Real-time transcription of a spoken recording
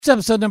It's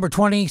episode number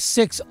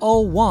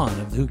 2601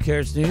 of the Who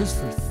Cares News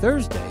for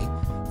Thursday,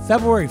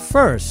 February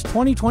 1st,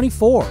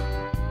 2024.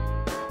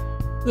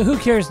 The Who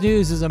Cares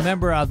News is a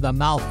member of the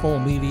Mouthful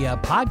Media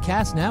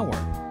Podcast Network.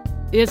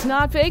 It's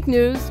not fake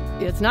news.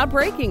 It's not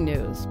breaking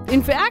news.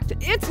 In fact,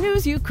 it's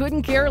news you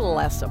couldn't care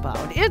less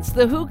about. It's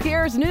the Who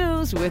Cares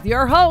News with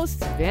your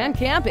hosts, Van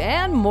Camp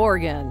and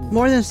Morgan.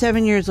 More than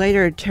 7 years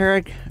later,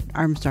 Tarek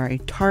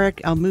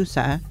El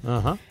Moussa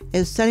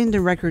is setting the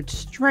record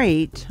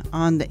straight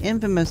on the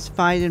infamous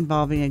fight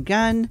involving a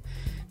gun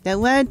that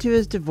led to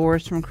his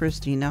divorce from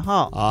Christina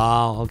Haack.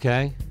 Oh,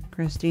 okay.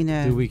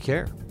 Christina. Do we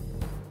care?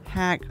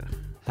 Haack.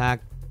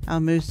 El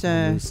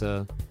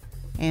Moussa.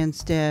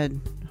 Antstead.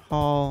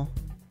 Hall.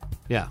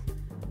 Yeah.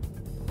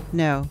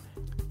 No.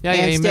 Yeah,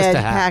 you missed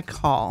a hack.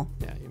 Hall.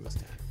 Yeah, you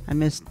missed a hack. I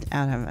missed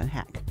out on a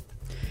hack.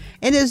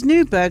 In his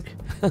new book,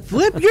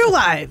 Flip Your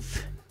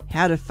Life,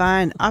 How to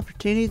Find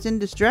Opportunities in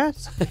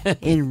Distress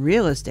in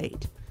Real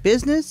Estate,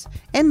 Business,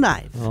 and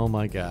Life. Oh,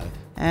 my God.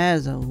 That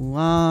is a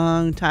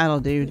long title,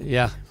 dude.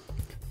 Yeah.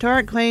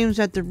 Tarek claims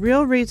that the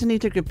real reason he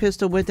took a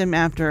pistol with him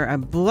after a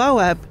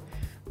blow-up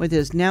with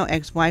his now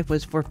ex-wife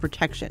was for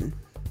protection.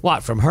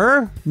 What, from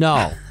her?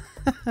 No.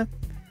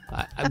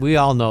 We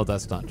all know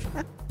that's not true.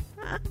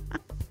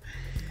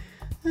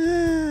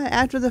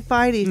 After the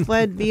fight, he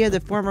fled via the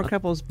former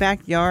couple's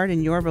backyard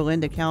in Yorba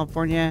Linda,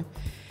 California,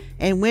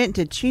 and went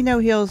to Chino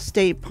Hills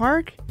State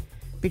Park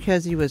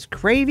because he was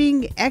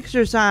craving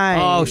exercise.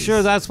 Oh,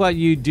 sure, that's what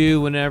you do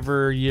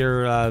whenever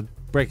you're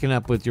breaking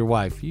up with your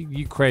wife.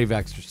 You crave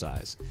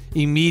exercise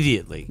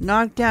immediately.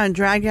 Knock down,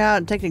 drag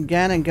out, take a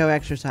gun, and go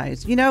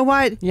exercise. You know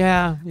what?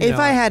 Yeah. If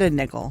I had a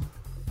nickel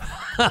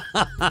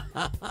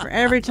for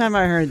every time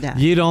I heard that,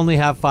 you'd only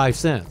have 5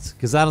 cents,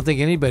 because I don't think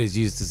anybody's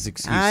used this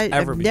excuse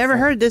ever before. Never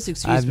heard this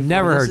excuse I've before.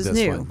 never heard this this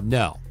new. one.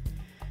 No.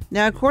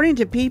 Now, according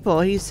to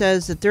People, he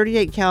says the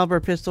 .38 caliber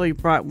pistol he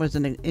brought was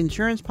an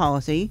insurance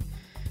policy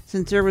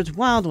since there was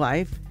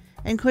wildlife,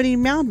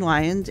 including mountain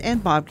lions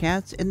and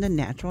bobcats in the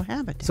natural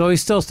habitat. So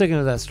he's still sticking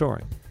to that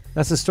story.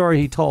 That's the story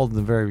he told in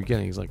the very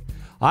beginning. He's like,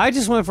 I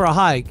just went for a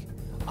hike.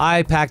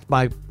 I packed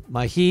my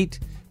heat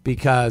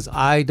because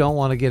I don't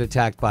want to get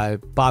attacked by a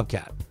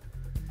bobcat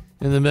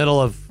in the middle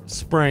of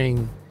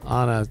spring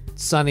on a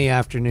sunny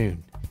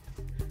afternoon.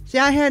 See,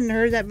 I hadn't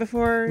heard that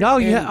before. Oh,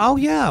 yeah. Oh,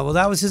 yeah. Well,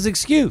 that was his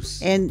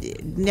excuse.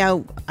 And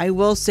now I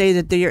will say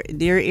that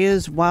there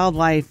is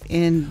wildlife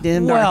in the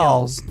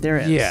hills. There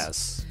is.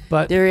 Yes.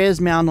 But there is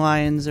mountain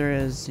lions. There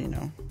is, you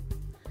know.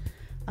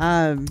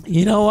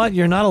 You know what?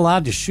 You're not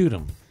allowed to shoot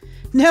them.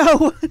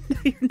 No,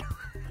 you're not.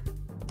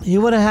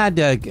 You would have had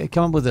to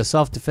come up with a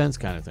self-defense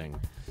kind of thing.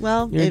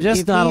 Well, you're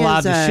just not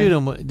allowed to shoot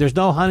them. There's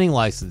no hunting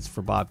license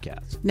for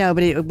bobcats. No,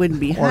 but it wouldn't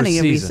be hunting.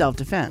 It would be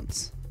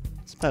self-defense,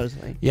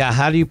 supposedly. Yeah,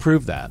 how do you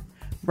prove that?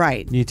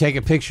 Right. You take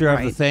a picture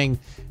of the thing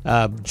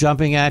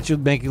jumping at you,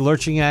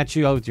 lurching at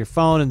you with your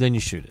phone, and then you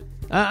shoot it.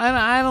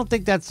 I don't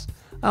think that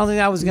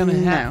was going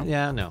to happen.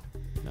 Yeah, no.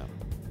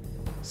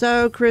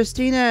 So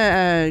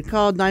Christina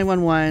called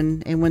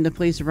 911, and when the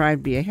police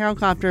arrived via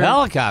helicopter,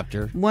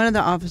 one of the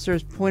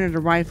officers pointed a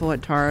rifle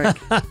at Tarek.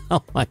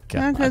 Oh my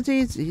God! Because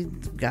he's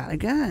got a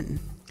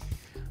gun.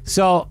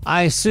 So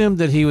I assumed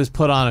that he was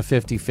put on a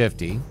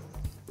 50-50,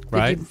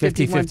 right?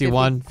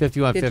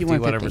 50-51,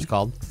 whatever it's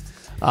called,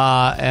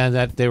 and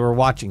that they were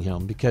watching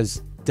him,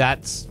 because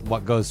that's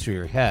what goes through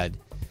your head.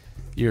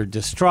 You're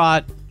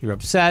distraught, you're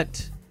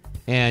upset,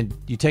 and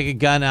you take a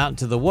gun out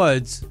into the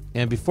woods,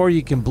 and before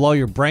you can blow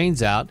your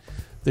brains out,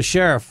 the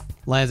sheriff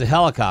lands a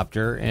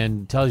helicopter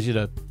and tells you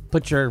to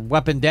put your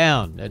weapon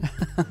down.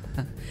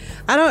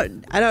 I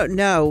don't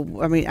know.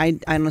 I mean, I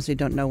honestly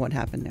don't know what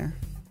happened there.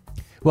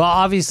 Well,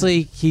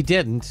 obviously he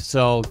didn't,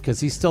 so because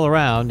he's still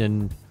around,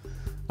 and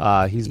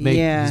he's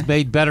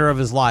made better of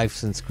his life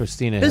since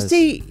Christina. But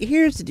see,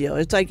 here's the deal.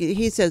 It's like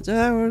he says,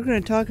 "Oh, we're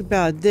going to talk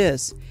about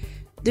this."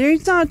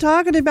 He's not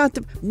talking about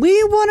the. We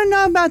want to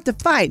know about the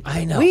fight.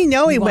 I know. We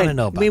know we went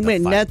fight.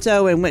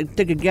 nutso and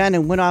took a gun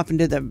and went off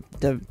into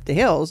the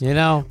hills. You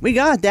know, we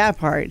got that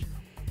part.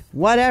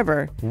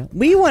 Whatever.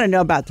 We want to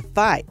know about the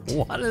fight.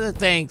 One of the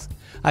things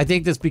I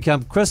think that's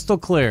become crystal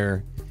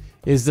clear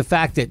is the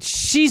fact that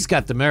she's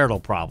got the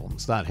marital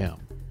problems, not him.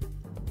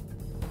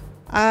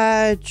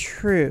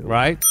 True.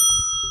 Right?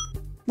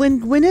 When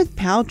Gwyneth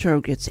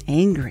Paltrow gets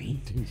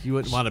angry, you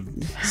wouldn't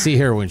want to see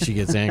her when she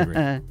gets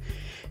angry.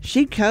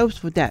 She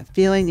copes with that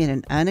feeling in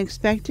an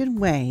unexpected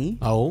way.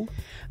 Oh?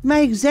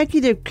 My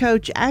executive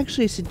coach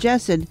actually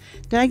suggested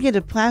that I get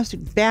a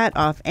plastic bat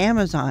off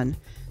Amazon.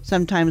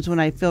 Sometimes when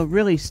I feel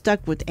really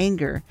stuck with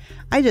anger,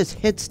 I just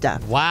hit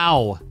stuff.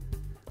 Wow.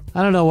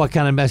 I don't know what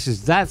kind of message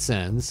that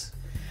sends.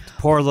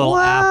 Poor little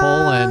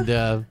Apple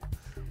and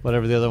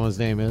whatever the other one's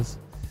name is.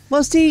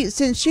 Well, see,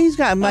 since she's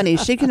got money,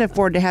 she can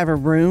afford to have a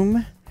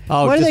room.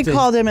 Oh, what do they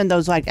call them in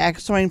those like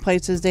X-throwing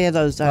places? They have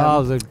those. They're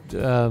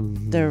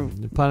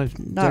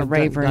not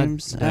rave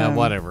rooms.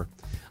 Whatever.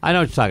 I know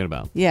what you're talking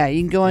about. Yeah,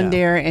 you can go in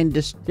there and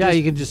just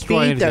you can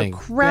destroy beat anything. The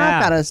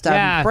crap out of stuff.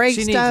 Yeah, break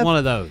she stuff needs one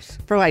of those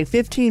for like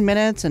 15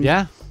 minutes. And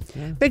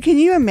Yeah. But can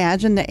you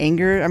imagine the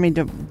anger? I mean,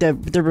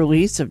 the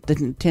release of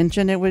the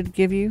tension it would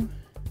give you?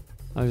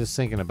 I was just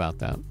thinking about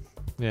that.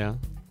 Yeah.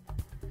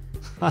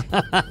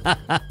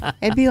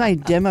 It'd be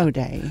like demo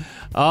day.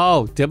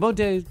 Oh, demo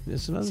day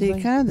is another thing.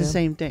 See, kind of the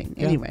same thing.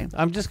 Yeah. Anyway.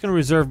 I'm just going to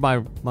reserve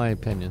my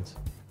opinions.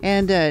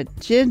 And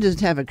Jen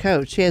doesn't have a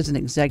coach. She has an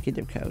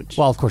executive coach.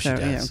 Well, of course she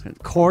does. Of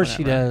course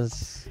she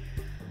does.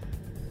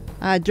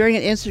 During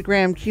an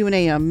Instagram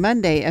Q&A on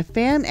Monday, a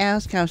fan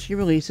asked how she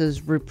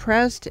releases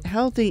repressed,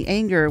 healthy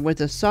anger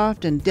with a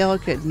soft and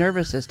delicate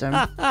nervous system.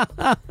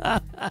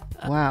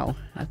 Wow.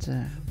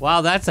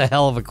 That's a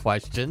hell of a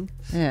question.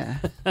 Yeah.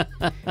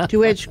 To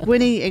which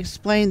Gwyneth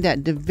explained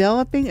that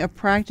developing a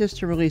practice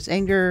to release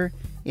anger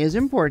is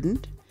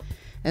important,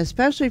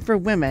 especially for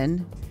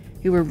women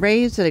who were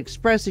raised that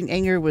expressing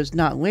anger was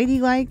not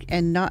ladylike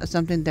and not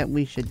something that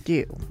we should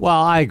do.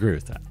 Well, I agree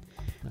with that.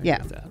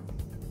 Yeah.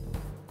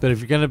 But if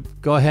you're going to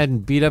go ahead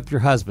and beat up your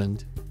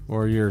husband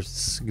or your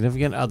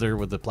significant other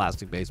with a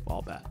plastic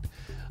baseball bat,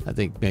 I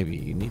think maybe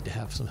you need to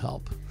have some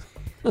help.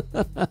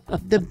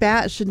 The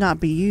bat should not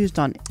be used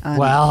on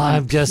Well, on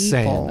I'm just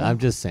people. saying. I'm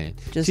just saying.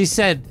 She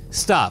said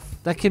stuff.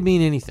 That could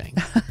mean anything.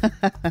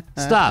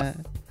 Stuff.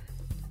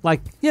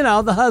 Like,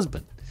 the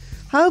husband.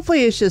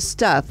 Hopefully it's just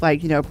stuff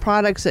like,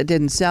 products that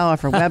didn't sell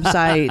off her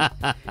website,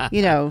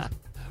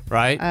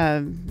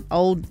 Right.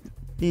 Old,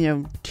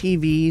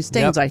 TVs,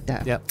 things like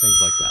that. Yep, things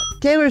like that.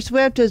 Taylor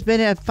Swift has been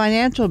a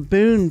financial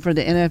boon for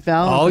the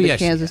NFL and for the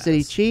Kansas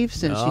City Chiefs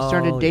since she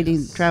started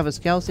dating Travis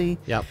Kelce.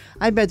 Yep.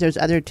 I bet there's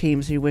other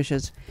teams who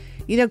wishes,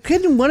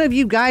 couldn't one of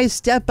you guys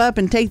step up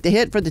and take the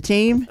hit for the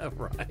team?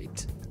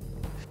 Right.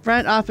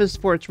 Front Office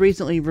Sports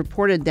recently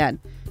reported that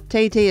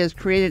Tay-Tay has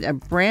created a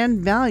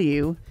brand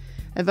value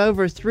of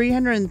over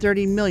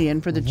 $330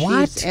 million for the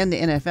Chiefs and the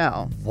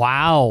NFL.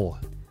 Wow.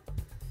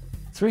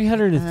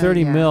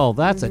 $330 million.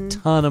 That's a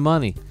ton of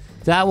money.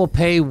 That will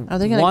pay. Are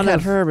they going to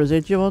cut her a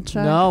residual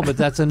check? No, but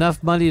that's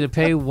enough money to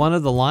pay one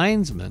of the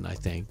linesmen, I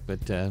think.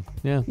 But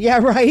yeah. Yeah,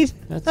 right.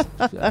 That's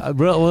or good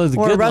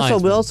Russell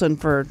linesman. Wilson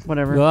for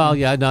whatever. Well,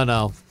 yeah,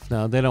 no,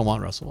 they don't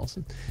want Russell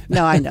Wilson.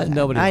 No, I know that.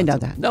 Nobody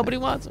wants him. Nobody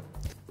wants him.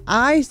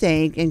 I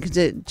think, and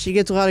because she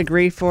gets a lot of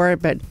grief for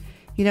it, but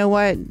you know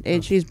what?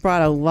 She's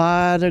brought a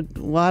lot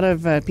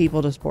of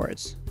people to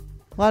sports.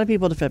 A lot of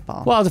people to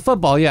football. Well, the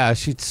football, yeah,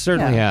 she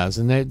certainly has.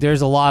 And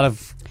there's a lot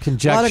of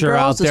conjecture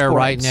out there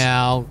right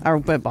now.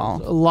 Or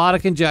football. A lot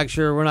of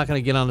conjecture. We're not going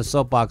to get on the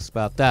soapbox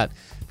about that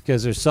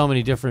because there's so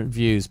many different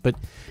views. But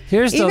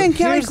even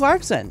Kelly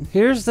Clarkson.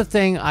 Here's the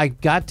thing I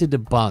got to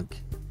debunk.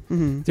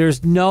 Mm-hmm.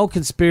 There's no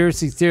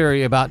conspiracy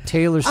theory about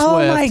Taylor Swift.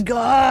 Oh my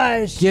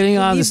gosh! Getting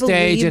on the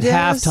stage at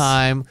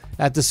halftime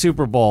at the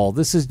Super Bowl.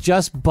 This is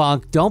just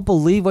bunk. Don't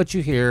believe what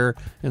you hear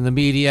in the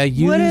media.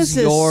 Use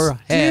your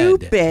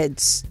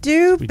head.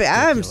 Stupid.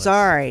 I'm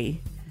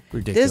sorry.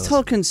 Ridiculous. This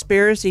whole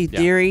conspiracy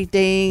theory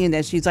thing, and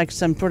that she's like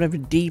some sort of a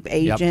deep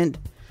agent.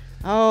 Yep.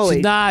 Holy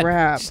she's not.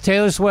 crap. She's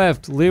Taylor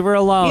Swift. Leave her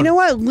alone. You know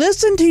what?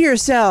 Listen to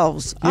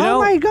yourselves.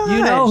 My gosh.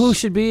 You know who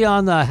should be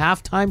on the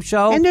halftime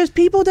show? And there's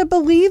people that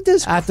believe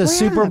this at the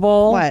Super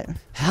Bowl. What?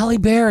 Halle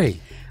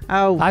Berry.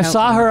 Oh, I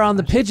saw her on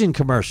the Pigeon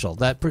commercial.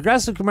 That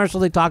progressive commercial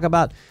they talk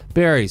about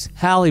berries.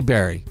 Halle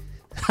Berry.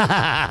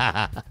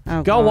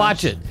 Go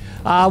watch it.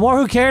 More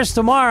Who Cares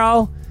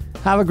tomorrow.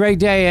 Have a great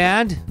day,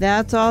 and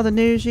that's all the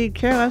news you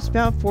care less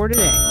about for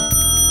today.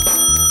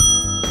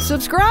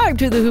 Subscribe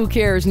to the Who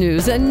Cares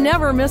News and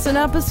never miss an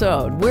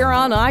episode. We're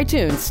on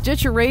iTunes,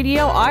 Stitcher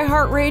Radio,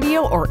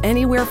 iHeartRadio, or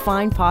anywhere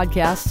fine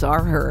podcasts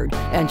are heard.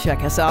 And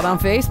check us out on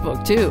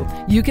Facebook, too.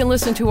 You can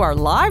listen to our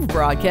live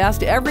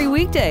broadcast every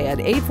weekday at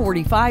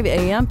 8:45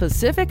 a.m.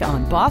 Pacific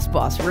on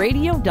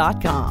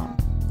BossBossRadio.com.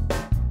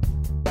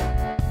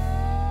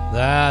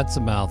 That's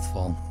a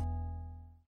mouthful.